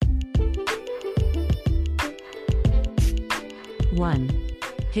1.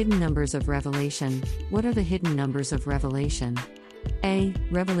 Hidden numbers of Revelation. What are the hidden numbers of Revelation? A.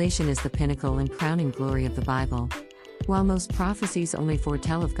 Revelation is the pinnacle and crowning glory of the Bible. While most prophecies only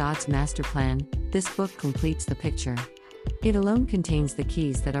foretell of God's master plan, this book completes the picture. It alone contains the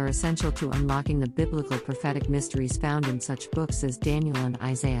keys that are essential to unlocking the biblical prophetic mysteries found in such books as Daniel and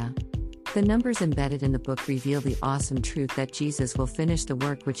Isaiah. The numbers embedded in the book reveal the awesome truth that Jesus will finish the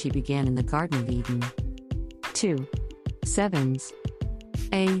work which he began in the Garden of Eden. 2. Sevens.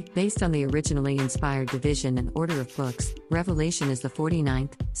 A. Based on the originally inspired division and order of books, Revelation is the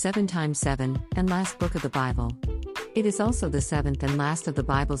 49th, 7 times 7, and last book of the Bible. It is also the seventh and last of the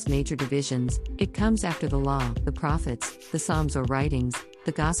Bible's major divisions. It comes after the Law, the Prophets, the Psalms or writings,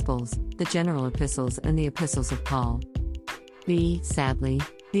 the Gospels, the general epistles, and the epistles of Paul. B. Sadly,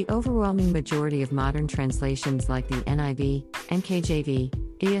 the overwhelming majority of modern translations like the NIV, NKJV,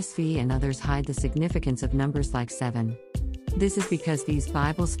 ESV, and others hide the significance of numbers like 7. This is because these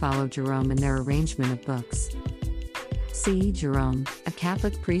Bibles follow Jerome in their arrangement of books. C. Jerome, a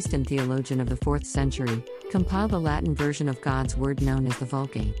Catholic priest and theologian of the 4th century, compiled the Latin version of God's Word known as the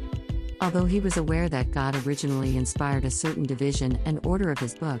Vulgate. Although he was aware that God originally inspired a certain division and order of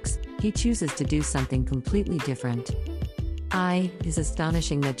his books, he chooses to do something completely different. It is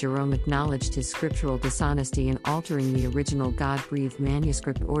astonishing that Jerome acknowledged his scriptural dishonesty in altering the original God-breathed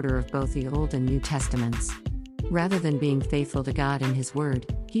manuscript order of both the Old and New Testaments. Rather than being faithful to God and His Word,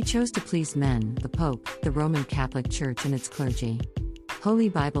 he chose to please men, the Pope, the Roman Catholic Church and its clergy. Holy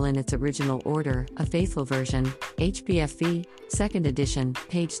Bible in its original order, a faithful version, HBFV, 2nd edition,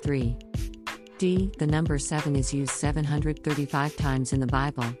 page 3. D. The number 7 is used 735 times in the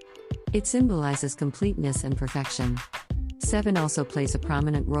Bible. It symbolizes completeness and perfection. 7 also plays a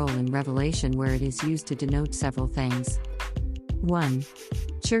prominent role in Revelation where it is used to denote several things. 1.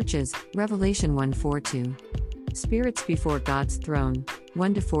 Churches, Revelation 1:4-2. Spirits before God's throne,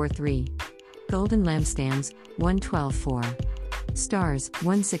 1-4-3. Golden lampstands, 1:12-4. Stars,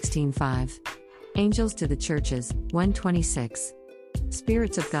 1:16-5. Angels to the churches, 1:26.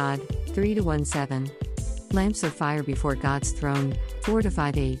 Spirits of God, 3-1-7. Lamps of fire before God's throne,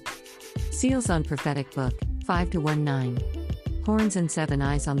 4-5-8. Seals on prophetic book, 5-1-9. Horns and 7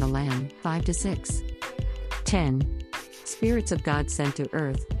 eyes on the Lamb, 5-6. 10. Spirits of God sent to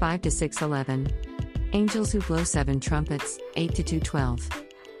earth, 5-6-11. Angels who blow 7 trumpets, 8-2-12.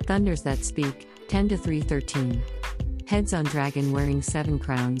 Thunders that speak, 10-3-13. Heads on dragon wearing 7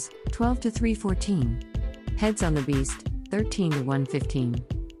 crowns, 12-3-14. Heads on the beast, 13-1-15.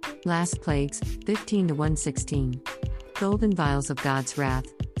 Last plagues, 15-1-16. Golden vials of God's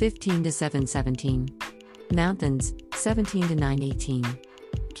wrath, 15-7-17. Mountains, 17-9-18.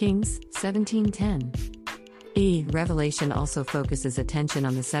 Kings, 17-10. Revelation also focuses attention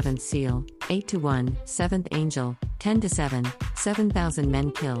on the 7th seal, 8-1, 7th angel, 10-7, 7,000 men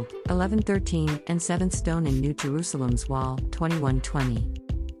killed, 11-13, and 7th stone in New Jerusalem's wall,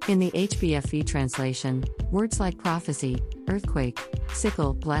 21-20. In the HBFV translation, words like prophecy, earthquake,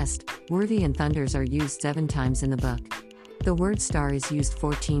 sickle, blessed, worthy, and thunders are used 7 times in the book. The word star is used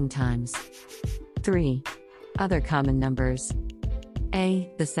 14 times. 3. Other common numbers.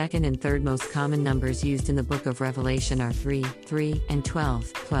 A. The second and third most common numbers used in the book of Revelation are 3, 3, and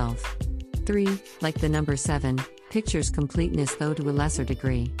 12, 12. 3, like the number 7, pictures completeness though to a lesser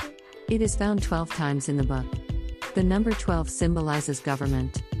degree. It is found 12 times in the book. The number 12 symbolizes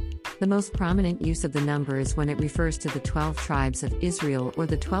government. The most prominent use of the number is when it refers to the 12 tribes of Israel or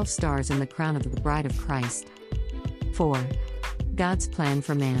the 12 stars in the crown of the bride of Christ. 4. God's plan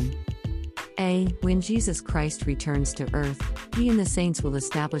for man. A. When Jesus Christ returns to earth, he and the saints will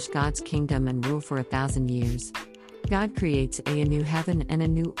establish God's kingdom and rule for 1,000 years. God creates a new heaven and a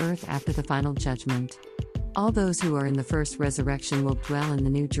new earth after the final judgment. All those who are in the first resurrection will dwell in the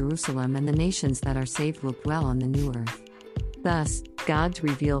New Jerusalem, and the nations that are saved will dwell on the new earth. Thus, God's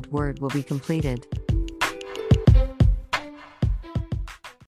revealed word will be completed.